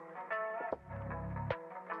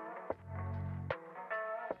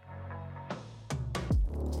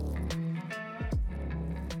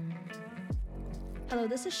Hello,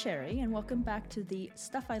 this is Sherry, and welcome back to the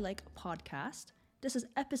Stuff I Like podcast. This is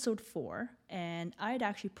episode 4, and I had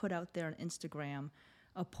actually put out there on Instagram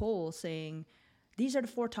a poll saying, these are the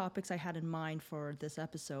 4 topics I had in mind for this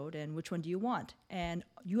episode, and which one do you want? And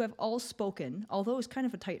you have all spoken, although it's kind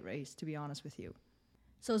of a tight race, to be honest with you.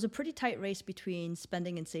 So it's a pretty tight race between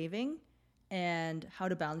spending and saving and how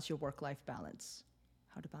to balance your work-life balance.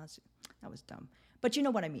 That was dumb. But you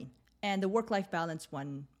know what I mean. And the work-life balance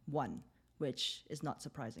won, which is not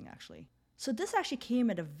surprising, actually. So this actually came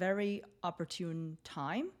at a very opportune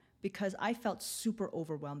time because I felt super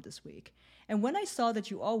overwhelmed this week. And when I saw that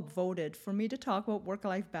you all voted for me to talk about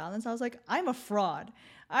work-life balance, I was like, I'm a fraud.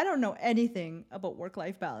 I don't know anything about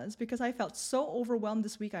work-life balance because I felt so overwhelmed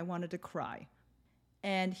this week I wanted to cry.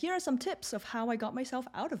 And here are some tips of how I got myself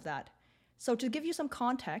out of that. So to give you some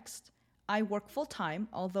context, I work full-time,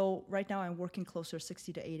 although right now I'm working closer to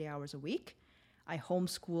 60 to 80 hours a week. I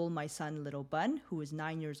homeschool my son, Little Bun, who is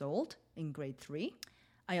 9 years old in grade 3.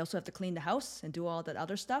 I also have to clean the house and do all that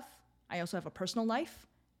other stuff. I also have a personal life.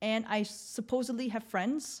 And I supposedly have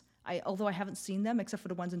friends, although I haven't seen them except for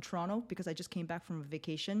the ones in Toronto because I just came back from a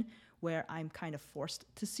vacation where I'm kind of forced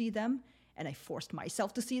to see them. And I forced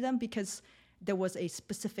myself to see them because there was a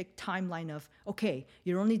specific timeline of, okay,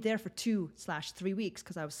 you're only there for 2/3 weeks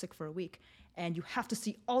because I was sick for a week. And you have to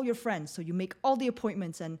see all your friends. So you make all the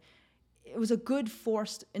appointments, and it was a good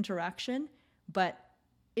forced interaction, but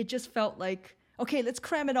it just felt like, okay, let's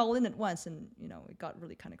cram it all in at once. And, it got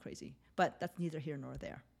really kind of crazy, but that's neither here nor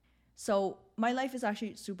there. So my life is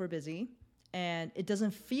actually super busy, and it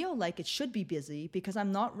doesn't feel like it should be busy because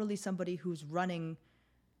I'm not really somebody who's running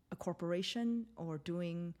a corporation or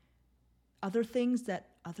doing other things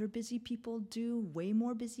that other busy people do, way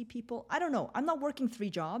more busy people. I don't know. I'm not working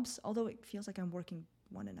 3 jobs, although it feels like I'm working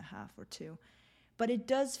 1.5 or 2. But it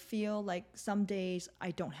does feel like some days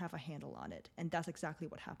I don't have a handle on it. And that's exactly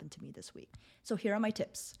what happened to me this week. So here are my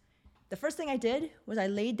tips. The first thing I did was I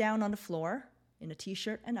laid down on the floor in a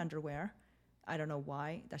t-shirt and underwear. I don't know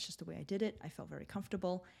why. That's just the way I did it. I felt very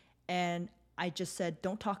comfortable. And I just said,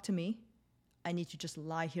 don't talk to me. I need to just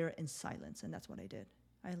lie here in silence. And that's what I did.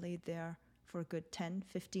 I laid there for a good 10,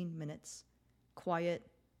 15 minutes.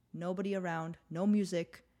 Quiet, nobody around, no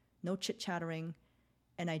music, no chit-chattering.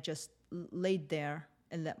 And I just laid there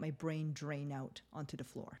and let my brain drain out onto the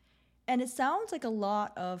floor. And it sounds like a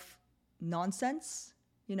lot of nonsense,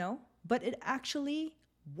 but it actually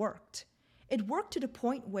worked. It worked to the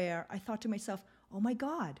point where I thought to myself, oh my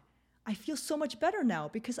God, I feel so much better now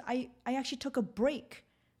because I actually took a break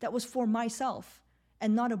that was for myself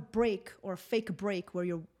and not a break or a fake break where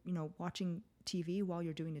you're, watching TV while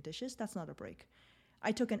you're doing the dishes. That's not a break.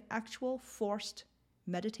 I took an actual forced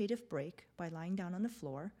meditative break by lying down on the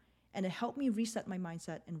floor, and it helped me reset my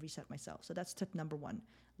mindset and reset myself. So that's tip number 1.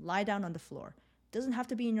 Lie down on the floor. Doesn't have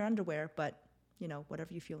to be in your underwear, but,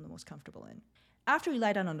 whatever you feel the most comfortable in. After you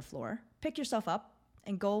lie down on the floor, pick yourself up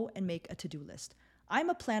and go and make a to-do list. I'm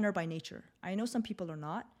a planner by nature. I know some people are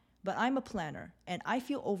not, but I'm a planner, and I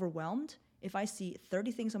feel overwhelmed if I see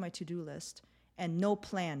 30 things on my to-do list and no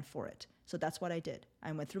plan for it. So that's what I did.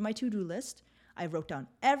 I went through my to-do list. I wrote down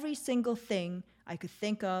every single thing I could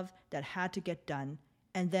think of that had to get done,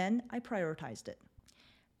 and then I prioritized it.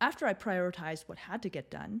 After I prioritized what had to get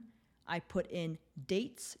done, I put in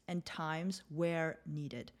dates and times where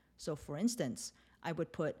needed. So for instance, I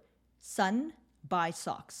would put sun, buy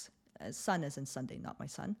socks. Sun as in Sunday, not my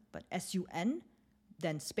son, but S-U-N,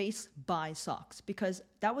 then space, buy socks. Because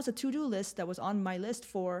that was a to-do list that was on my list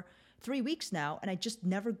for 3 weeks now, and I just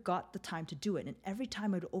never got the time to do it. And every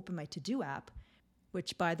time I would open my to-do app,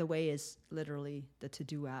 which, by the way, is literally the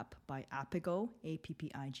to-do app by Appigo,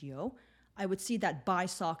 A-P-P-I-G-O, I would see that buy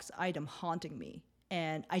socks item haunting me,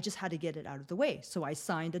 and I just had to get it out of the way. So I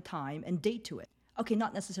signed a time and date to it. Okay,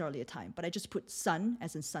 not necessarily a time, but I just put sun,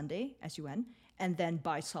 as in Sunday, S-U-N, and then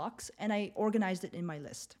buy socks, and I organized it in my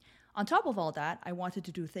list. On top of all that, I wanted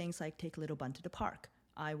to do things like take Little Bun to the park.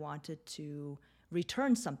 I wanted to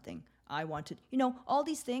return something. I wanted, all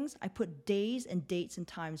these things. I put days and dates and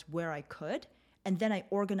times where I could, and then I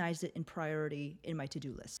organized it in priority in my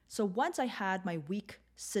to-do list. So once I had my week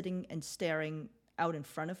sitting and staring out in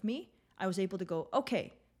front of me, I was able to go,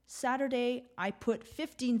 okay, Saturday, I put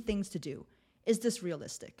 15 things to do. Is this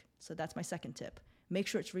realistic? So that's my second tip. Make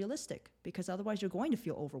sure it's realistic because otherwise you're going to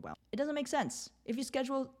feel overwhelmed. It doesn't make sense. If you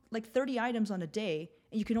schedule like 30 items on a day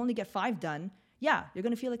and you can only get 5 done, yeah, you're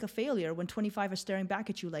going to feel like a failure when 25 are staring back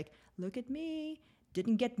at you like, look at me,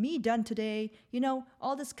 didn't get me done today.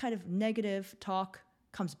 All this kind of negative talk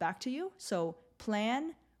comes back to you. So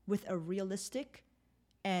plan with a realistic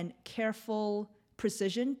and careful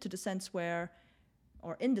precision to the sense where,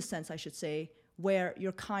 or in the sense I should say, where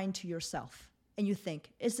you're kind to yourself and you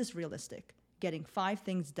think, is this realistic? Getting 5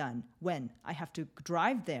 things done when I have to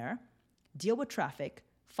drive there, deal with traffic,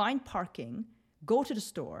 find parking, go to the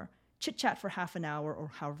store, chit chat for half an hour or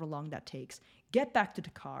however long that takes, get back to the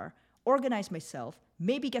car, organize myself,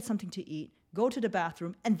 maybe get something to eat, go to the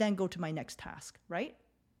bathroom, and then go to my next task, right?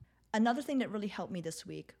 Another thing that really helped me this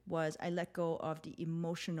week was I let go of the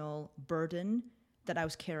emotional burden that I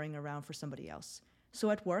was carrying around for somebody else. So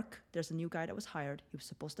at work, there's a new guy that was hired. He was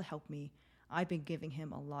supposed to help me. I've been giving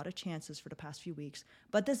him a lot of chances for the past few weeks,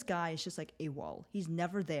 but this guy is just like AWOL. He's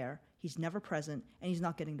never there, he's never present, and he's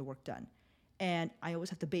not getting the work done. And I always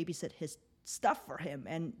have to babysit his stuff for him,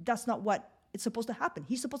 and that's not what it's supposed to happen.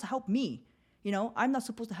 He's supposed to help me. You know, I'm not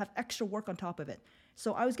supposed to have extra work on top of it.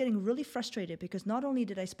 So I was getting really frustrated because not only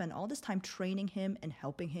did I spend all this time training him and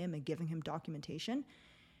helping him and giving him documentation,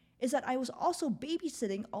 is that I was also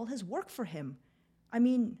babysitting all his work for him. I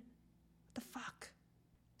mean, what the fuck?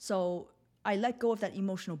 So I let go of that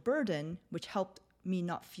emotional burden, which helped me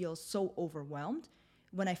not feel so overwhelmed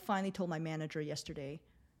when I finally told my manager yesterday,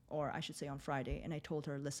 or I should say on Friday, and I told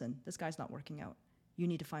her, listen, this guy's not working out. You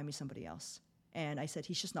need to find me somebody else. And I said,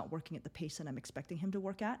 he's just not working at the pace that I'm expecting him to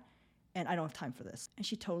work at, and I don't have time for this. And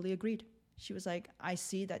she totally agreed. She was like, I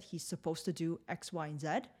see that he's supposed to do X, Y, and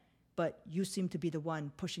Z, but you seem to be the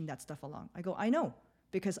one pushing that stuff along. I go, I know,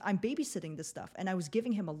 because I'm babysitting this stuff, and I was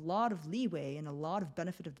giving him a lot of leeway and a lot of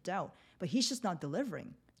benefit of the doubt, but he's just not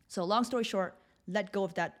delivering. So long story short, let go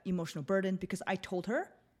of that emotional burden because I told her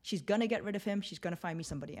she's going to get rid of him. She's going to find me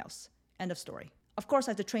somebody else. End of story. Of course,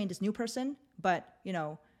 I have to train this new person, but, you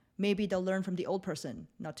know, maybe they'll learn from the old person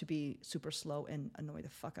not to be super slow and annoy the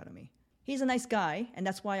fuck out of me. He's a nice guy, and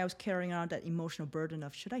that's why I was carrying around that emotional burden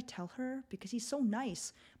of, should I tell her? Because he's so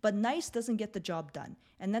nice. But nice doesn't get the job done.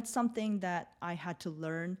 And that's something that I had to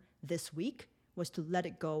learn this week, was to let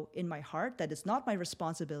it go in my heart, that it's not my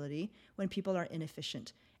responsibility when people are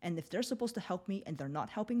inefficient. And if they're supposed to help me and they're not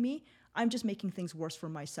helping me, I'm just making things worse for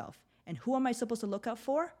myself. And who am I supposed to look out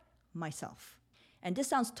for? Myself. And this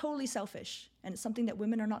sounds totally selfish, and it's something that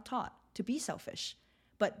women are not taught, to be selfish.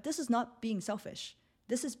 But this is not being selfish.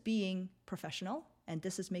 This is being professional, and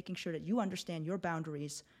this is making sure that you understand your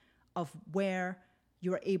boundaries of where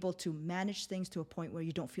you're able to manage things to a point where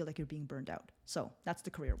you don't feel like you're being burned out. So that's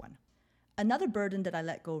the career one. Another burden that I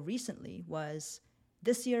let go recently was,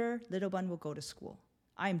 this year, little one will go to school.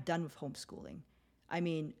 I am done with homeschooling. I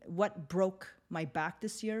mean, what broke my back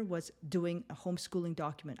this year was doing a homeschooling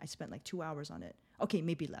document. I spent like 2 hours on it. Okay,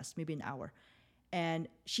 maybe less, maybe an hour. And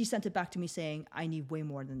she sent it back to me saying, I need way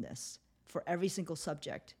more than this. For every single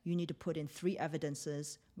subject, you need to put in 3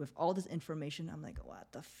 evidences with all this information. I'm like, what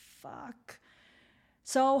the fuck?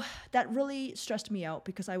 So that really stressed me out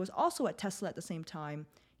because I was also at Tesla at the same time,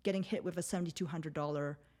 getting hit with a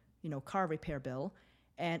 $7,200, car repair bill.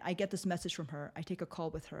 And I get this message from her. I take a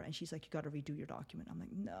call with her and she's like, you got to redo your document. I'm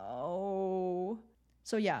like, no.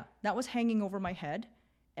 So yeah, that was hanging over my head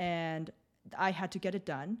and I had to get it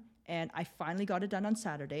done. And I finally got it done on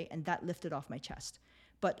Saturday and that lifted off my chest.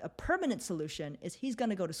 But a permanent solution is he's going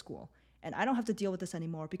to go to school and I don't have to deal with this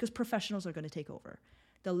anymore because professionals are going to take over.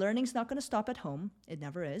 The learning's not going to stop at home. It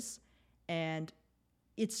never is. And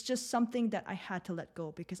it's just something that I had to let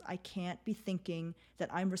go because I can't be thinking that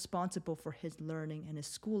I'm responsible for his learning and his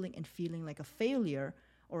schooling and feeling like a failure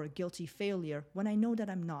or a guilty failure when I know that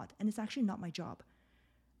I'm not. And it's actually not my job.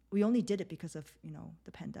 We only did it because of,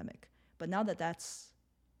 the pandemic. But now that that's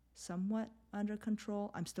somewhat under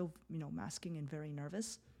control, I'm still, masking and very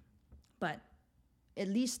nervous. But at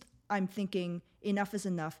least I'm thinking enough is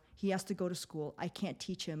enough. He has to go to school. I can't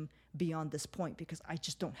teach him beyond this point because I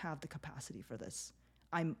just don't have the capacity for this.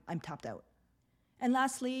 I'm tapped out. And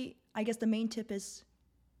lastly, I guess the main tip is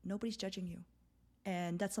nobody's judging you.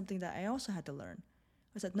 And that's something that I also had to learn.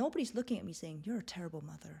 Was that nobody's looking at me saying, you're a terrible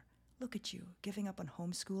mother. Look at you, giving up on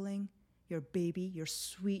homeschooling, your baby, your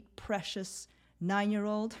sweet, precious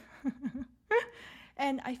 9-year-old.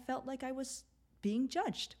 And I felt like I was being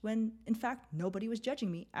judged when, in fact, nobody was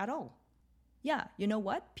judging me at all. Yeah, you know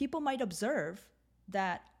what? People might observe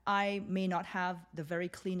that I may not have the very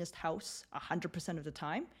cleanest house 100% of the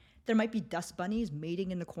time. There might be dust bunnies mating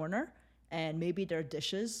in the corner, and maybe there are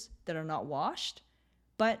dishes that are not washed.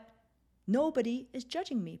 But nobody is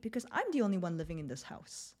judging me because I'm the only one living in this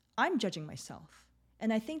house. I'm judging myself.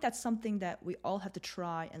 And I think that's something that we all have to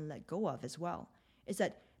try and let go of as well, is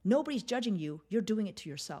that nobody's judging you. You're doing it to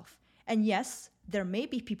yourself. And yes, there may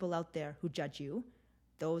be people out there who judge you.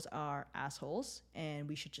 Those are assholes, and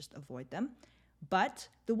we should just avoid them. But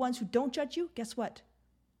the ones who don't judge you, guess what?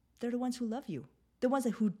 They're the ones who love you. The ones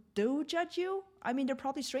who do judge you I mean, they're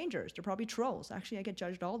probably strangers. They're probably trolls. Actually, I get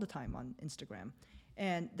judged all the time on Instagram.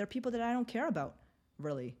 And they're people that I don't care about,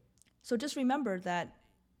 really. So just remember that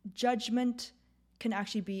judgment can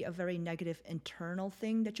actually be a very negative internal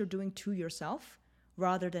thing that you're doing to yourself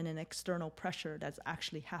rather than an external pressure that's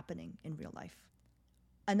actually happening in real life.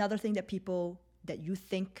 Another thing that you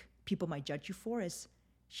think people might judge you for is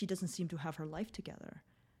she doesn't seem to have her life together.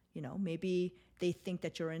 Maybe they think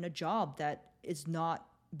that you're in a job that is not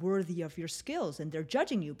worthy of your skills and they're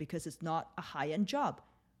judging you because it's not a high-end job.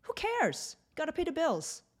 Who cares? Gotta pay the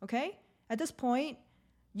bills, okay? At this point,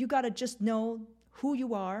 you gotta just know who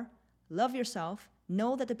you are, love yourself,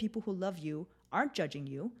 know that the people who love you aren't judging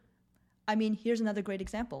you. I mean, here's another great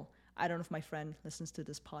example. I don't know if my friend listens to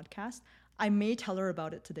this podcast. I may tell her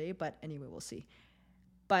about it today, but anyway, we'll see.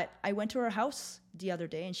 But I went to her house the other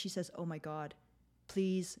day and she says, "Oh my God,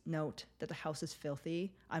 please note that the house is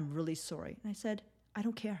filthy. I'm really sorry." And I said, "I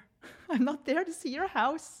don't care. I'm not there to see your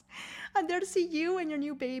house. I'm there to see you and your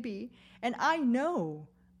new baby. And I know.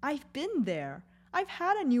 I've been there. I've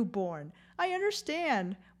had a newborn. I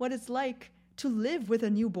understand what it's like to live with a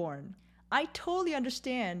newborn. I totally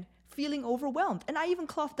understand feeling overwhelmed. And I even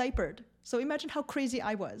cloth diapered. So imagine how crazy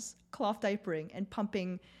I was, cloth diapering and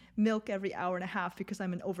pumping milk every hour and a half because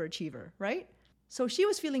I'm an overachiever, right?" So she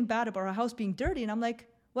was feeling bad about her house being dirty. And I'm like,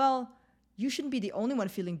 well, you shouldn't be the only one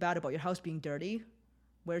feeling bad about your house being dirty.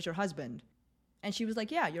 Where's your husband? And she was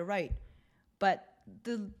like, yeah, you're right. But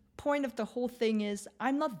the point of the whole thing is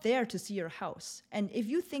I'm not there to see your house. And if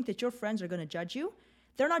you think that your friends are going to judge you,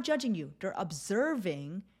 they're not judging you. They're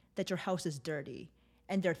observing that your house is dirty.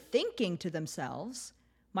 And they're thinking to themselves,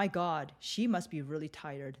 my God, she must be really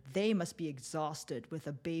tired. They must be exhausted with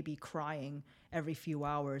a baby crying every few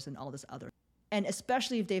hours and all this other. And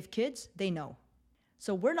especially if they have kids, they know.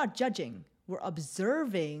 So we're not judging. We're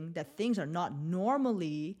observing that things are not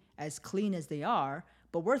normally as clean as they are,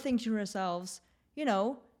 but we're thinking to ourselves,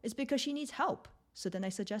 it's because she needs help. So then I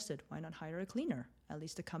suggested, why not hire a cleaner, at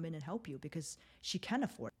least to come in and help you because she can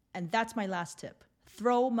afford it. And that's my last tip.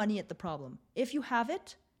 Throw money at the problem. If you have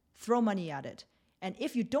it, throw money at it. And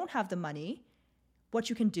if you don't have the money, what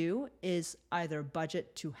you can do is either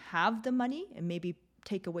budget to have the money and maybe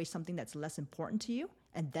take away something that's less important to you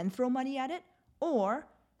and then throw money at it, or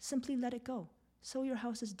simply let it go. So your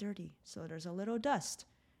house is dirty, so there's a little dust.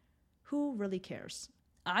 Who really cares?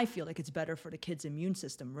 I feel like it's better for the kid's immune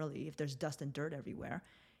system, really, if there's dust and dirt everywhere.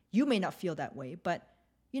 You may not feel that way, but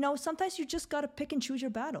sometimes you just gotta pick and choose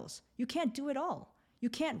your battles. You can't do it all. You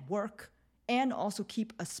can't work and also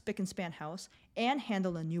keep a spick and span house and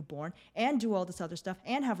handle a newborn and do all this other stuff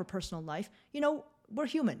and have a personal life. We're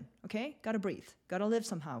human, okay? Gotta breathe, gotta live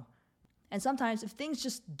somehow. And sometimes if things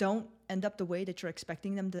just don't end up the way that you're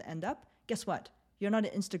expecting them to end up, guess what? You're not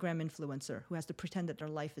an Instagram influencer who has to pretend that their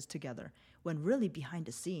life is together, when really behind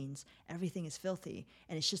the scenes, everything is filthy.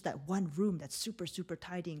 And it's just that one room that's super, super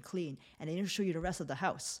tidy and clean. And they don't show you the rest of the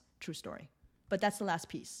house. True story. But that's the last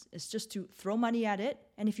piece. It's just to throw money at it.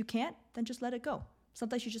 And if you can't, then just let it go.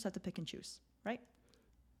 Sometimes you just have to pick and choose, right?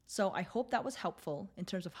 So I hope that was helpful in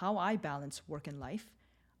terms of how I balance work and life.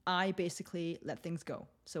 I basically let things go.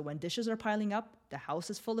 So when dishes are piling up, the house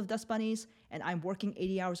is full of dust bunnies, and I'm working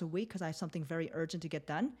 80 hours a week because I have something very urgent to get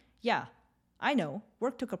done. Yeah, I know,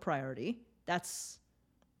 work took a priority.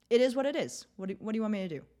 It is what it is. What do you want me to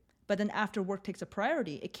do? But then after work takes a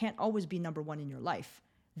priority, it can't always be number one in your life.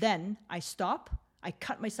 Then I stop, I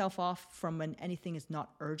cut myself off from when anything is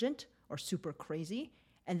not urgent or super crazy,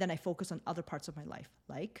 and then I focus on other parts of my life,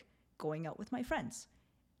 like going out with my friends,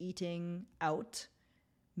 eating out,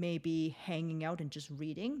 maybe hanging out and just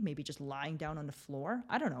reading, maybe just lying down on the floor.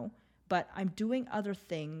 I don't know. But I'm doing other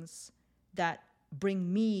things that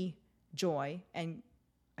bring me joy and,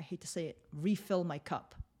 I hate to say it, refill my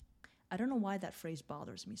cup. I don't know why that phrase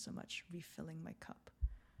bothers me so much, refilling my cup.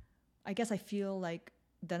 I guess I feel like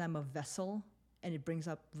then I'm a vessel and it brings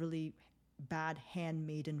up really bad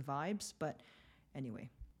handmaiden vibes. But anyway,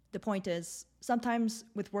 the point is sometimes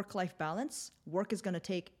with work-life balance, work is going to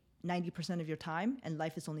take 90% of your time and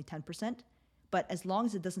life is only 10%. But as long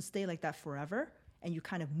as it doesn't stay like that forever and you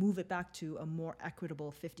kind of move it back to a more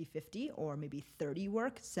equitable 50-50 or maybe 30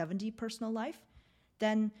 work, 70 personal life,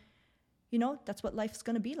 then, that's what life's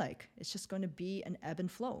going to be like. It's just going to be an ebb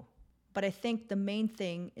and flow. But I think the main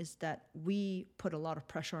thing is that we put a lot of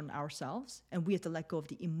pressure on ourselves and we have to let go of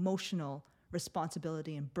the emotional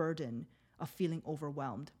responsibility and burden of feeling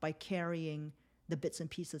overwhelmed by carrying the bits and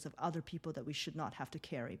pieces of other people that we should not have to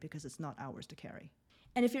carry because it's not ours to carry.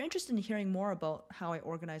 And if you're interested in hearing more about how I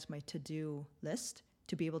organize my to-do list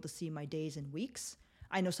to be able to see my days and weeks,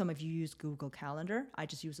 I know some of you use Google Calendar. I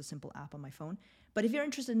just use a simple app on my phone. But if you're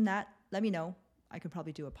interested in that, let me know. I could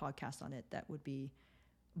probably do a podcast on it that would be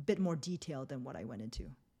a bit more detailed than what I went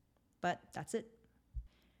into. But that's it.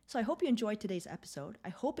 So I hope you enjoyed today's episode. I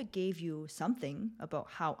hope it gave you something about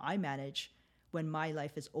how I manage when my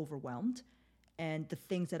life is overwhelmed, and the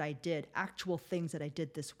things that I did, actual things that I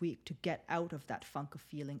did this week to get out of that funk of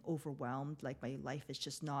feeling overwhelmed, like my life is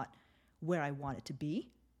just not where I want it to be.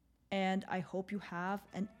 And I hope you have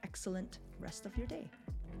an excellent rest of your day.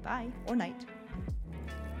 Bye, or night.